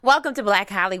Welcome to Black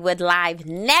Hollywood Live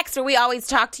Next, where we always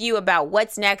talk to you about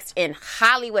what's next in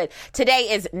Hollywood. Today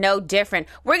is no different.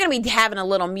 We're going to be having a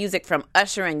little music from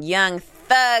Usher and Young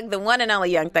Thug, the one and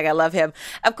only Young Thug. I love him.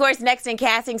 Of course, next in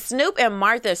casting, Snoop and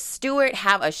Martha Stewart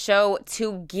have a show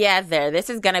together. This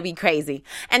is going to be crazy.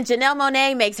 And Janelle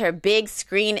Monáe makes her big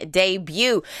screen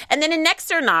debut. And then in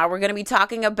Next or Not, we're going to be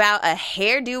talking about a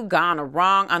hairdo gone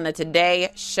wrong on the Today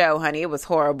Show, honey. It was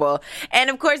horrible. And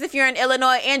of course, if you're in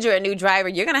Illinois and you're a new driver,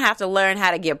 you're going to have to learn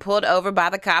how to get pulled over by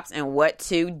the cops and what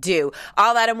to do.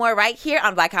 All that and more right here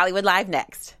on Black Hollywood Live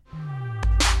Next.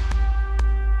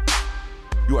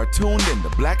 You are tuned in to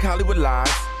Black Hollywood Live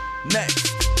Next.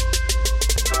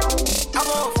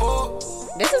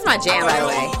 This is my jam, by the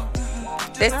way.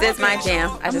 This is my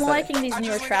jam. I'm liking these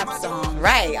newer trap songs.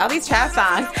 Right, all these trap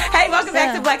songs. Hey, welcome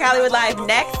back to Black Hollywood Live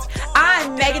Next.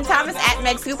 I'm Megan Thomas at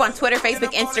Meg Scoop on Twitter,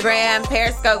 Facebook, Instagram,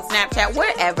 Periscope, Snapchat,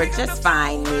 wherever. Just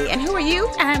find me. And who are you?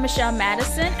 I'm Michelle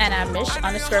Madison, and I'm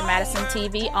Mish_Madison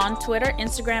TV on Twitter,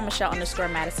 Instagram,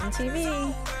 Michelle_Madison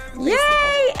TV.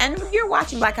 Yay! And you're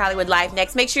watching Black Hollywood Live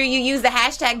Next. Make sure you use the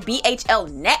hashtag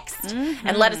BHLNext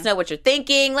and let us know what you're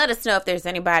thinking. Let us know if there's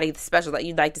anybody special that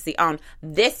you'd like to see on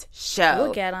this show.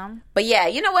 We'll get them. But yeah,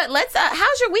 you know what? Let's.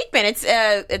 How's your week been?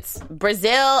 It's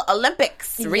Brazil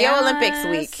Olympics, Rio Olympics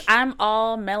week. I'm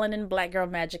all melanin black girl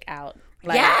magic out.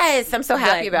 Yes, I'm so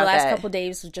happy about that. The last couple of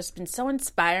days have just been so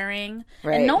inspiring.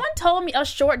 Right. And no one told me us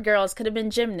short girls could have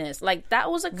been gymnasts. Like, that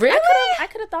was a... Really? I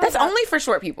could have thought That's only for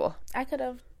short people. I could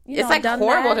have... It's like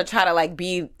horrible to try to like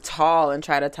be tall and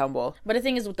try to tumble. But the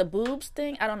thing is, with the boobs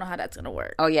thing, I don't know how that's gonna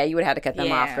work. Oh yeah, you would have to cut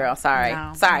them off, girl. Sorry,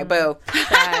 no. sorry, boo. Well,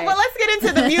 let's get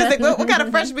into the music. What kind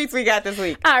of fresh beats we got this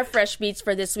week? Our fresh beats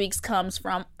for this week's comes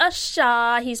from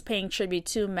Usher. He's paying tribute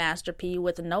to Master P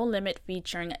with No Limit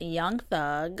featuring Young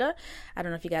Thug. I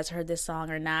don't know if you guys heard this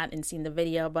song or not and seen the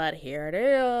video, but here it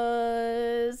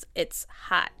is. It's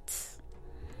hot.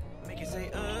 Make it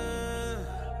say,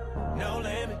 no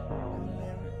limit.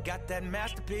 Got that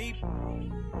Master P,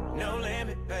 no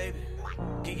limit, baby.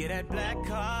 Can get that black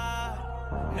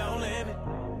card, no limit.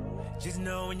 Just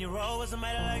know when you roll with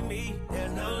somebody like me,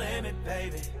 there's no limit,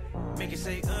 baby. Make it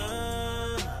say,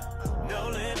 no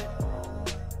limit.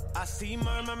 I see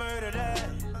murder that,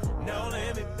 no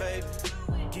limit, baby.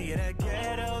 Can get that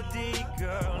ghetto D,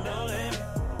 girl, no limit.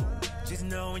 Just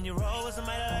know when you roll with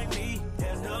somebody like me,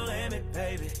 there's no limit,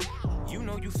 baby. You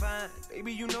know you fine,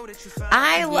 baby. You know that you fine.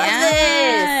 I love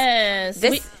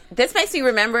this. This makes me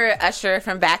remember Usher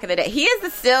from back in the day. He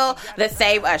is still the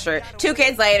same Usher. 2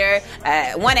 kids later,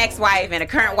 one ex-wife and a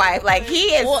current wife. Like, he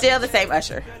is still the same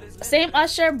Usher. Same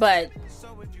Usher, but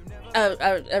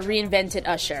a reinvented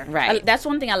Usher. Right. That's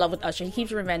one thing I love with Usher. He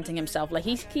keeps reinventing himself. Like,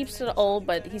 he keeps to the old,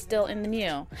 but he's still in the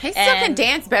new. He still can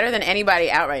dance better than anybody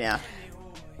out right now.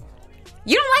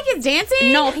 You don't like his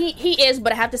dancing? No, he is,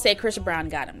 but I have to say Chris Brown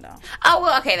got him, though. Oh,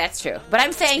 well, okay, that's true. But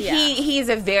I'm saying he's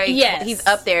a very... Yes. He's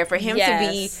up there. For him to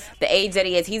be the age that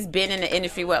he is, he's been in the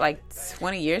industry, like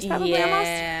 20 years probably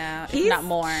almost? He's not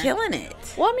more. Killing it.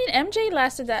 Well, I mean, MJ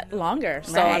lasted that longer.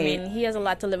 So, I mean, he has a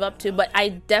lot to live up to. But I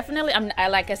definitely...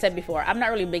 like I said before, I'm not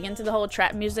really big into the whole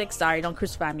trap music. Sorry, don't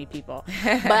crucify me, people.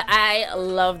 But I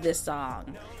love this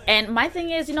song. And my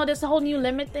thing is, this whole new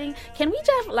limit thing. Can we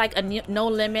just have like a no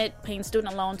limit paying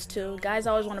student loans too? Guys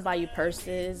always want to buy you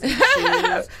purses and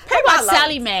shoes. How about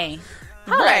Sally Mae?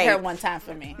 Holler at her one time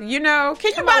for me. Can you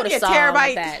buy me a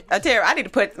terabyte? I need to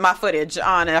put my footage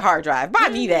on a hard drive. Buy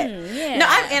me that. Yeah. No,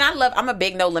 I'm a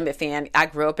big No Limit fan. I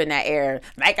grew up in that era.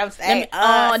 Like I'm saying,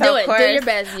 do it. Do your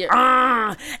best.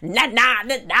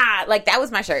 Nah. Like that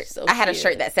was my shirt. So I had a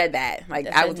shirt that said that. Like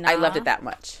I loved it that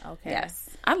much. Okay. Yes.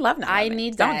 I love that. I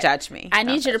need that. Don't judge me. I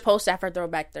need you to post that for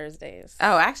Throwback Thursdays.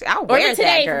 Oh, actually, I'll wear that,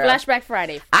 today, girl. Flashback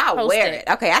Friday. I'll wear it.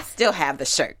 Okay, I still have the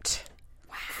shirt.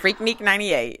 Wow. Freaknik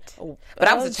 98. But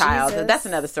I was a child. Jesus. That's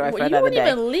another story for another day. You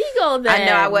weren't even legal then. I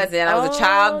know I wasn't. I was a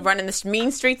child running the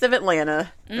mean streets of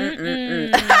Atlanta. All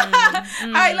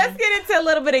right, let's get into a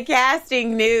little bit of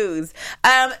casting news.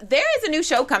 There is a new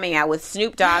show coming out with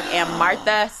Snoop Dogg and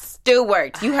Martha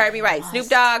Stewart. You heard me right. Snoop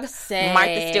Dogg,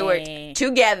 Martha Stewart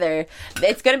together.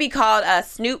 It's going to be called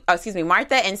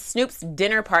Martha and Snoop's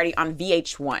Dinner Party on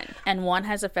VH1. And one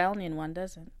has a felony and one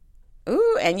doesn't.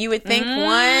 Ooh, and you would think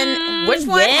which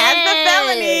one has the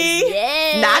felony?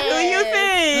 Yes. Not who you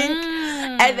think.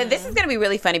 And this is going to be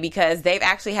really funny because they've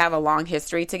actually have a long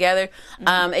history together.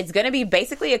 It's going to be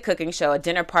basically a cooking show, a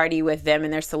dinner party with them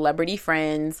and their celebrity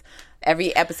friends.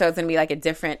 every episode's going to be like a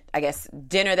different, I guess,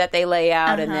 dinner that they lay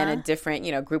out, and then a different,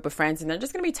 group of friends, and they're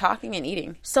just going to be talking and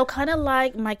eating. So kind of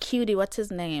like my cutie, what's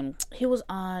his name? He was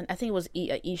on, I think it was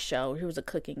E Show. He was a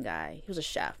cooking guy. He was a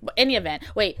chef. But any event.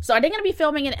 Wait, so are they going to be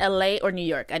filming in LA or New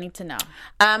York? I need to know.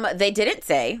 They didn't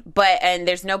say, and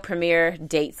there's no premiere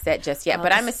date set just yet.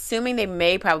 But I'm assuming they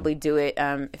may probably do it,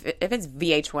 if it's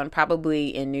VH1,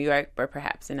 probably in New York or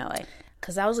perhaps in LA.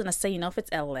 Because I was going to say, if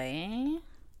it's LA,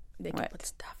 they can put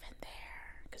stuff in there.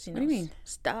 Because, what do you mean?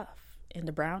 Stuff in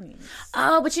the brownies.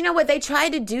 Oh, but you know what? They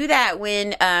tried to do that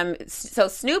when, so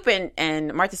Snoop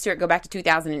and Martha Stewart go back to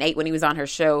 2008 when he was on her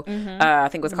show, I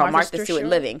think it was called Martha Stewart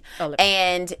Living.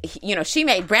 And, she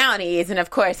made brownies. And of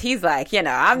course, he's like,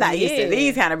 I'm not used to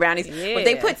these kind of brownies. Yeah. But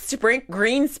they put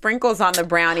green sprinkles on the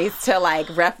brownies to like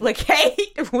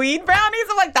replicate weed brownies.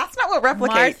 I'm like, that's not what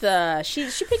replicates. Martha,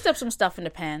 she picked up some stuff in the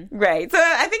pen. Right. So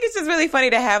I think it's just really funny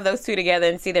to have those two together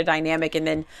and see their dynamic. And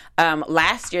then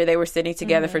last year they were sitting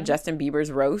together for Justin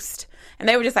Bieber's roast, and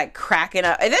they were just like cracking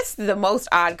up. And this is the most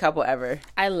odd couple ever.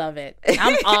 I love it.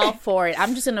 I'm all for it.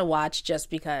 I'm just gonna watch just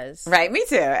because. Right, me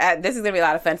too. This is gonna be a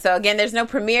lot of fun. So again, there's no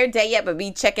premiere day yet, but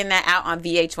be checking that out on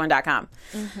VH1.com.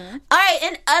 All right,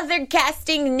 in other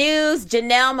casting news,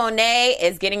 Janelle Monáe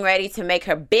is getting ready to make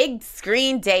her big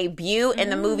screen debut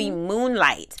in the movie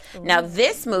Moonlight. Now,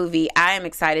 this movie I am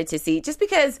excited to see just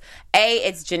because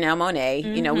it's Janelle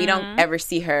Monáe. We don't ever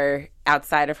see her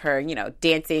outside of her,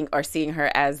 dancing or seeing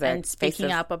her as a and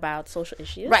speaking up about social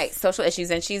issues. Right, social issues,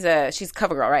 and she's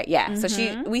CoverGirl, right? Yeah. So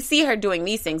we see her doing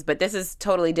these things, but this is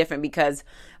totally different because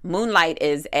Moonlight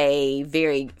is a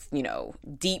very,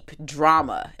 deep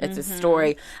drama. It's a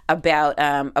story about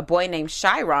a boy named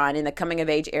Chiron in the coming of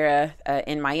age era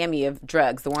in Miami of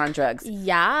drugs, the war on drugs.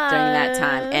 Yeah. During that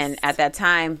time. And at that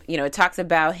time, it talks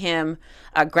about him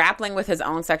grappling with his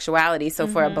own sexuality. So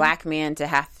for a black man to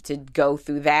have to go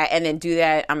through that and then do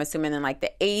that, I'm assuming in like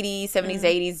the 80s, 70s,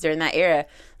 80s during that era,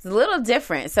 it's a little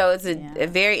different. So it's a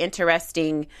very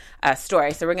interesting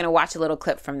story. So we're going to watch a little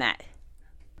clip from that.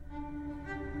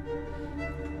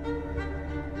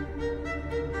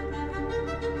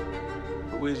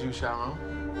 Who is you, Chiron?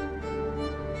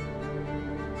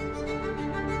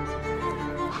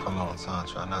 For a long time,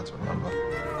 try not to remember.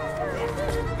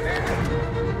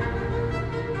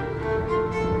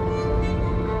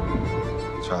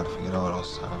 Try to forget all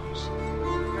those times.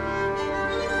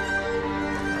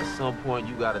 At some point,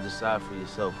 you gotta decide for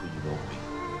yourself who you gonna be.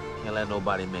 Can't let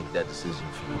nobody make that decision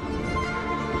for you.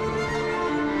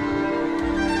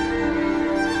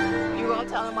 You gonna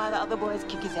tell him why the other boys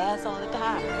kick his ass all the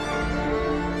time?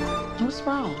 What's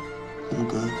wrong? I'm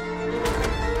good.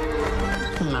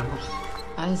 No,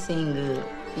 I done seen good.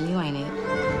 You ain't it.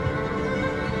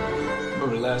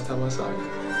 Remember the last time I saw you?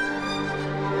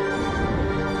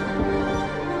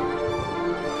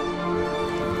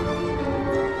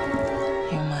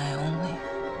 You're my only.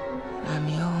 I'm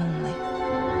your only.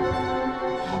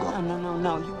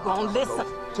 No. You gonna listen.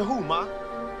 To who, Ma?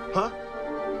 Huh?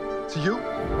 To you?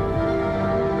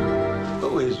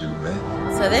 Who is you, man?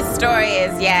 So this story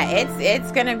is,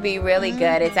 it's going to be really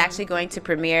good. It's actually going to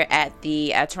premiere at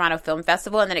the Toronto Film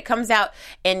Festival, and then it comes out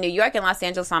in New York and Los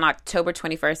Angeles on October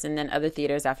 21st, and then other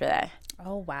theaters after that.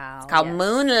 Oh, wow. It's called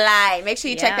Moonlight. Make sure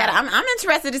you check that out. I'm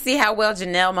interested to see how well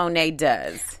Janelle Monáe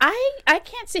does. I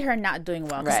can't see her not doing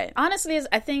well. Right. Honestly,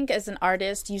 I think as an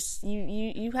artist,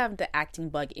 you have the acting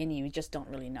bug in you. You just don't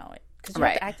really know it. Because you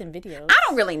have to act in videos. I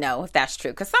don't really know if that's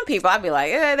true. Because some people, I'd be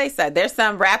like, they said. There's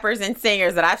some rappers and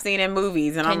singers that I've seen in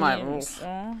movies. And I'm like, we're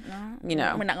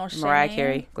not going to Mariah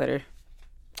Carey, Glitter.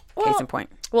 Case in point.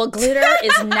 Well, Glitter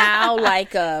is now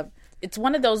like it's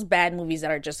one of those bad movies that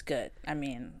are just good. I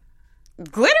mean...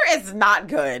 Glitter is not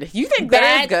good. You think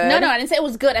Glitter is good? No, I didn't say it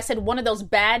was good. I said one of those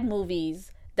bad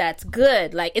movies that's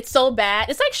good. Like, it's so bad.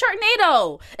 It's like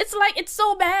Sharknado. It's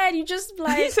so bad. You just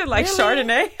like... You said like really?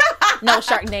 Chardonnay? No,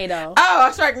 Sharknado.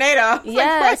 Oh, Sharknado.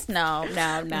 Yes. Like, no.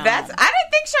 I didn't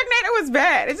think Sharknado was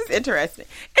bad. It's just interesting.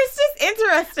 It's just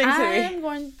interesting to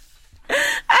me.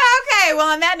 Okay,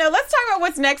 well, on that note, let's talk about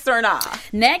what's next or not.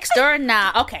 Next or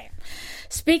not. Okay.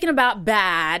 Speaking about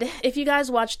bad, if you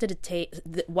guys watched the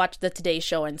Today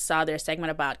Show and saw their segment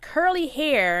about curly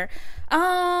hair,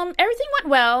 everything went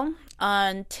well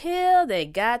until they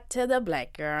got to the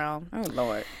black girl. Oh,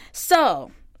 Lord.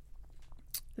 So,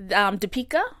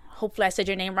 Deepika hopefully I said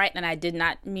your name right, and I did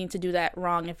not mean to do that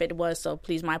wrong if it was, so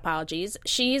please, my apologies.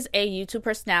 She's a YouTube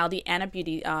personality and a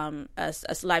beauty, a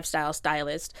lifestyle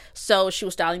stylist. So she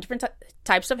was styling different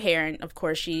types of hair, and of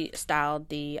course she styled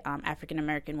the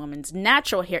African-American woman's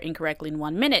natural hair incorrectly in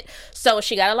 1 minute. So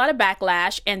she got a lot of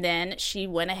backlash, and then she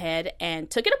went ahead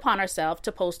and took it upon herself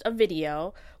to post a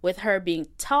video with her being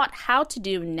taught how to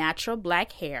do natural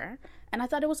black hair, and I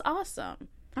thought it was awesome.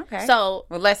 Okay. So,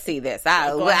 well, let's see this.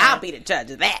 I'll be the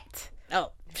judge of that.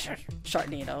 Oh,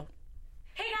 Sharknado.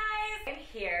 Hey guys, I'm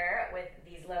here with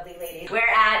these lovely ladies. We're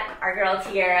at our girl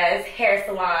Tiara's hair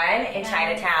salon in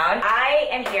Chinatown. I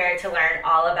am here to learn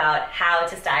all about how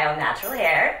to style natural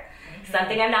hair,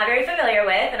 something I'm not very familiar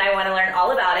with, and I want to learn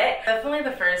all about it. Definitely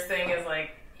the first thing is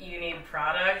like, you need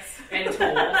products and tools.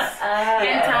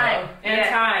 And time. And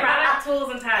time. Product, tools,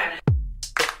 and time.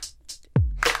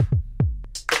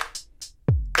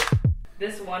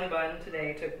 This one bun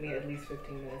today took me at least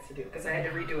 15 minutes to do because I had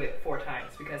to redo it 4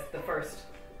 times because the first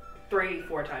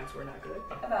 3-4 times were not good.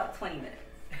 About 20 minutes.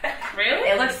 Really?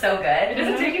 It looks so good. It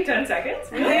doesn't take you 10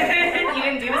 seconds? Really? You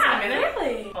didn't do this in a minute?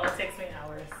 Really? Well, it takes me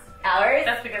hours. Hours?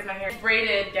 That's because my hair is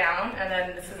braided down and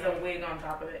then this is a wig on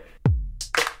top of it.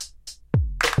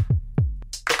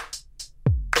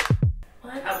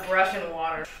 What? A brush and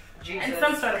water. Jesus. And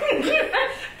some sort of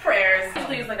prayers. I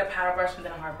usually use like a powder brush and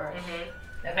then a hard brush. Okay.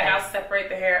 Like I'll separate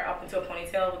the hair up into a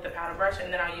ponytail with the powder brush,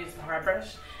 and then I'll use the hard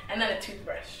brush, and then a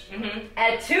toothbrush. And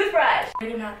a toothbrush. We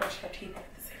do not brush our teeth at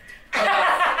the same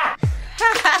time.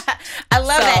 I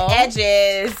love that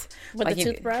edges. With the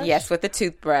toothbrush? Yes, with the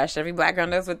toothbrush. Every black girl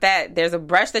knows what that. There's a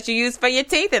brush that you use for your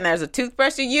teeth, and there's a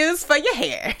toothbrush you use for your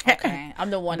hair. Okay,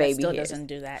 I'm the one that still doesn't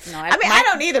do that. No, I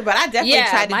don't either, but I definitely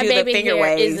tried to do the finger waves. My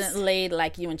baby hair isn't laid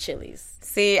like you and Chili's.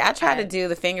 See, I try to do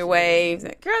the finger waves.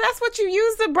 Girl, that's what you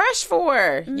use the brush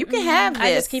for. You can have this.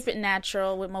 I just keep it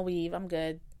natural with my weave. I'm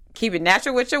good. Keep it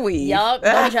natural with your weave. Yup,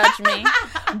 don't judge me.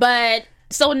 But,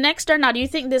 so next or not, do you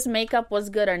think this makeup was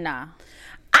good or not?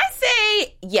 I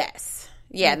say yes.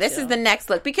 Yeah, this is the next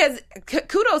look. Because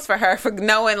kudos for her for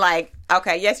knowing, like,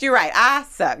 okay, yes, you're right. I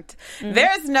sucked.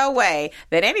 There's no way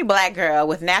that any black girl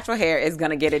with natural hair is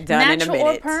going to get it done in a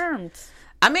minute. Natural or permed?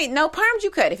 I mean, no, perms you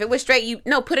could. If it was straight,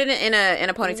 put it in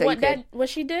a ponytail. What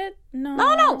she did? No.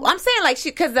 I'm saying like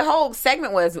because the whole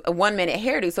segment was a 1 minute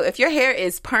hairdo. So if your hair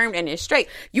is permed and it's straight,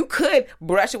 you could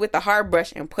brush it with the hard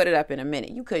brush and put it up in a minute.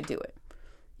 You could do it.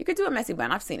 You could do a messy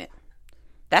bun. I've seen it.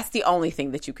 That's the only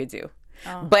thing that you could do.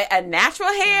 Oh. But a natural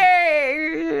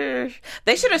hair,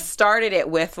 they should have started it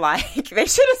with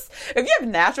if you have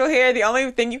natural hair, the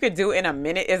only thing you could do in a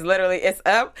minute is literally it's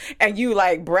up and you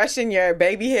like brushing your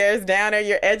baby hairs down or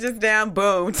your edges down,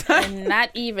 boom. And not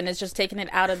even, it's just taking it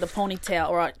out of the ponytail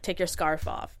or take your scarf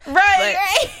off. Right.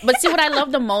 But see, what I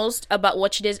love the most about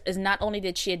what she did is not only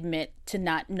did she admit to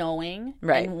not knowing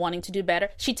and wanting to do better,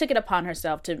 she took it upon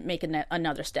herself to make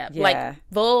another step. Yeah. Like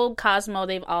Vogue, Cosmo,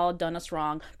 they've all done us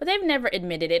wrong, but they've never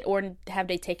admitted it, or have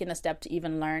they taken a step to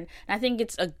even learn. And I think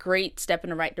it's a great step in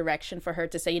the right direction for her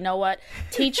to say, you know what,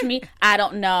 teach me, I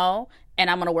don't know, and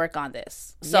I'm going to work on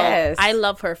this. So I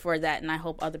love her for that, and I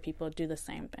hope other people do the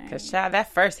same thing. Because, child,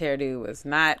 that first hairdo was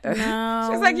not... No.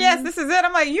 She was like, yes, this is it.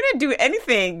 I'm like, you didn't do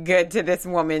anything good to this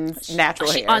woman's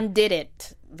natural hair. She undid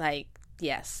it. Like,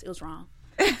 yes, it was wrong.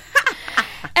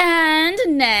 And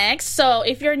next, so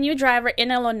if you're a new driver in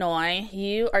Illinois,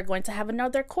 you are going to have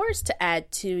another course to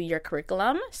add to your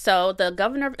curriculum. So the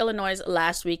governor of Illinois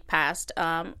last week passed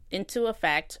into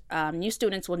effect, new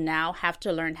students will now have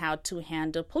to learn how to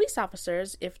handle police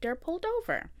officers if they're pulled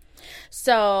over.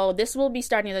 So this will be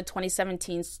starting the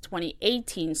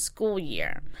 2017-2018 school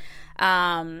year.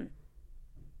 I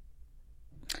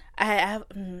have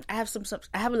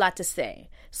a lot to say.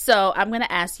 So I'm going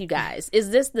to ask you guys, is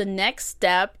this the next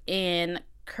step in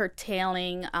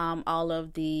curtailing all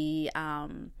of the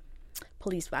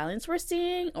police violence we're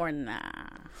seeing, or nah?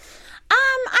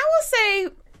 I will say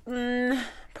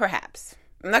perhaps.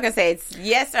 I'm not going to say it's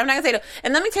yes. I'm not going to say no.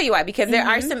 And let me tell you why. Because there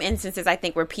are some instances, I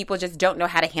think, where people just don't know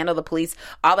how to handle the police.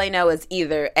 All they know is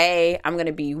either, I don't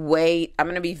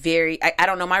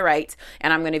know my rights,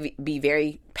 and I'm going to be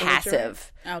very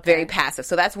passive. Okay. Very passive.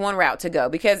 So that's one route to go.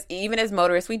 Because even as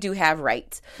motorists, we do have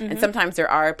rights. And sometimes there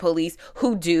are police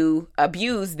who do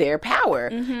abuse their power.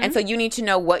 And so you need to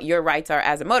know what your rights are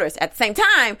as a motorist. At the same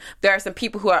time, there are some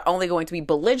people who are only going to be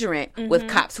belligerent with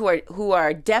cops who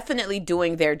are definitely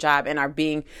doing their job and are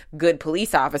being good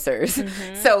police officers.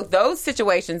 So those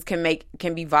situations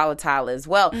can be volatile as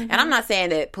well. And I'm not saying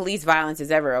that police violence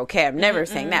is ever okay. I'm never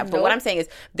saying that. But what I'm saying is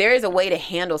there is a way to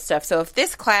handle stuff. So if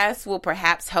this class will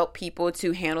perhaps help people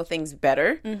to handle things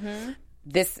better,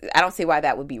 I don't see why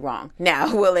that would be wrong.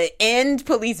 Now, will it end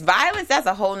police violence? That's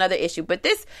a whole nother issue. But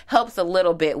this helps a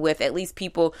little bit with at least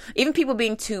people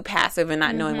being too passive and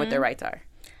not knowing what their rights are.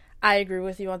 I agree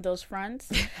with you on those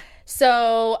fronts.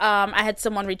 So I had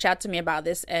someone reach out to me about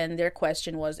this, and their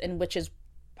question was, and which is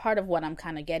part of what I'm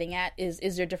kind of getting at, is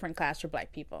there a different class for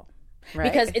Black people?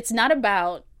 Right. Because it's not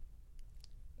about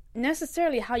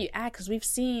necessarily how you act, because we've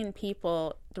seen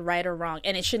people right or wrong,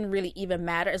 and it shouldn't really even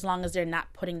matter as long as they're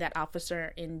not putting that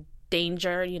officer in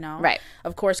danger, you know. Right.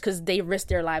 Of course, because they risk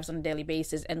their lives on a daily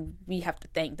basis, and we have to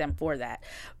thank them for that.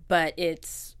 But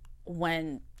it's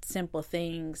when simple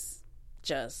things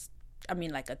just, I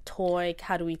mean, like a toy,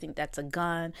 how do we think that's a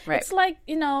gun? Right. It's like,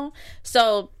 you know,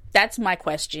 so that's my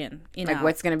question, you know. Like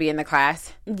what's going to be in the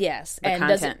class? Yes. The and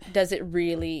content. is it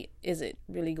really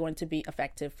going to be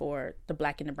effective for the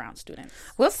Black and the brown students?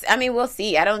 We'll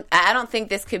see. I don't think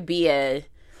this could be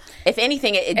if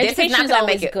anything, this is not going to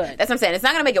make it good. That's what I'm saying. It's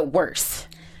not going to make it worse.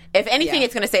 If anything,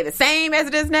 it's going to stay the same as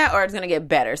it is now, or it's going to get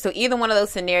better. So either one of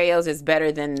those scenarios is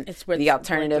better than the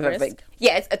alternative. To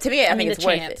me, I think it's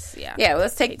worth it. Yeah, well,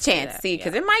 let's take a chance,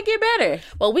 because it might get better.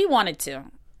 Well, we wanted to.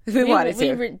 We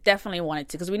definitely wanted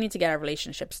to, because we need to get our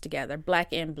relationships together,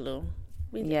 Black and blue.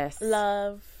 We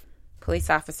love police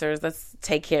officers. Let's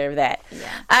take care of that. Yeah.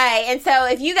 All right. And so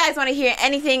if you guys want to hear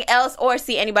anything else or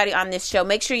see anybody on this show,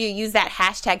 make sure you use that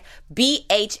hashtag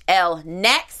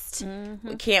BHLNext. Mm-hmm.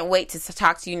 We can't wait to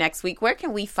talk to you next week. Where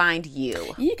can we find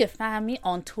you? You can find me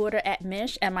on Twitter at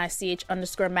Mish,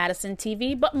 MICH_Madison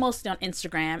TV, but mostly on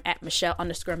Instagram at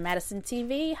Michelle_Madison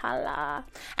TV. Holla.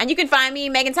 And you can find me,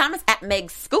 Megan Thomas, at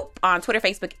Meg Scoop on Twitter,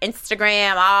 Facebook,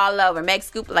 Instagram, all over. Meg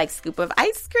Scoop, like scoop of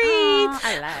ice cream. Oh,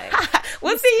 I like.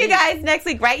 We'll see you guys next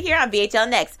week right here on BHL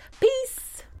Next. Peace.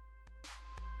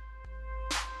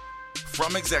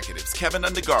 From executives Kevin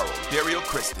Undergaro, Dario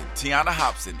Kristen, Tiana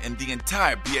Hobson, and the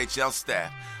entire BHL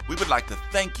staff, we would like to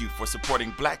thank you for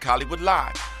supporting Black Hollywood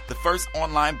Live, the first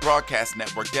online broadcast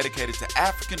network dedicated to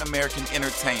African American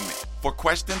entertainment. For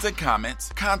questions and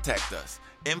comments, contact us.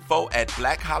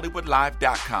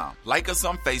 info@blackhollywoodlive.com. Like us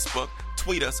on Facebook,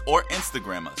 tweet us, or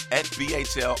Instagram us at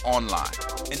BHL Online.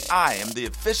 And I am the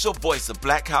official voice of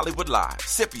Black Hollywood Live,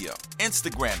 Scipio.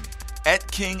 Instagram me at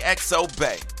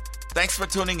KingXOBay. Thanks for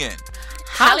tuning in.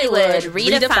 Hollywood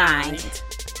Redefined.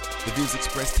 The views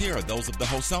expressed here are those of the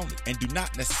host only and do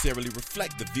not necessarily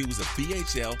reflect the views of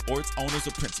BHL or its owners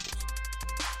or principals.